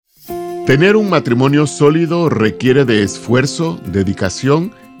Tener un matrimonio sólido requiere de esfuerzo,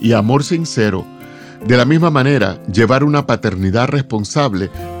 dedicación y amor sincero. De la misma manera, llevar una paternidad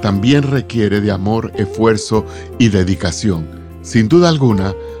responsable también requiere de amor, esfuerzo y dedicación. Sin duda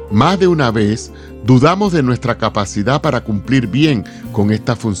alguna, más de una vez dudamos de nuestra capacidad para cumplir bien con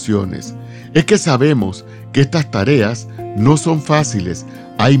estas funciones. Es que sabemos que estas tareas no son fáciles.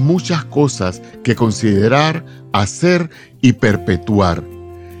 Hay muchas cosas que considerar, hacer y perpetuar.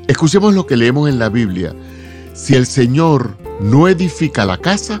 Escuchemos lo que leemos en la Biblia. Si el Señor no edifica la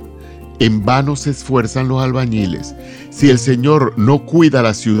casa, en vano se esfuerzan los albañiles. Si el Señor no cuida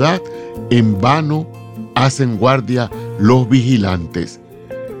la ciudad, en vano hacen guardia los vigilantes.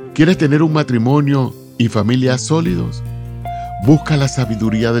 ¿Quieres tener un matrimonio y familia sólidos? Busca la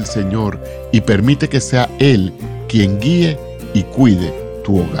sabiduría del Señor y permite que sea Él quien guíe y cuide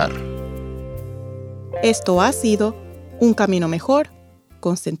tu hogar. Esto ha sido Un Camino Mejor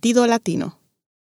con sentido latino.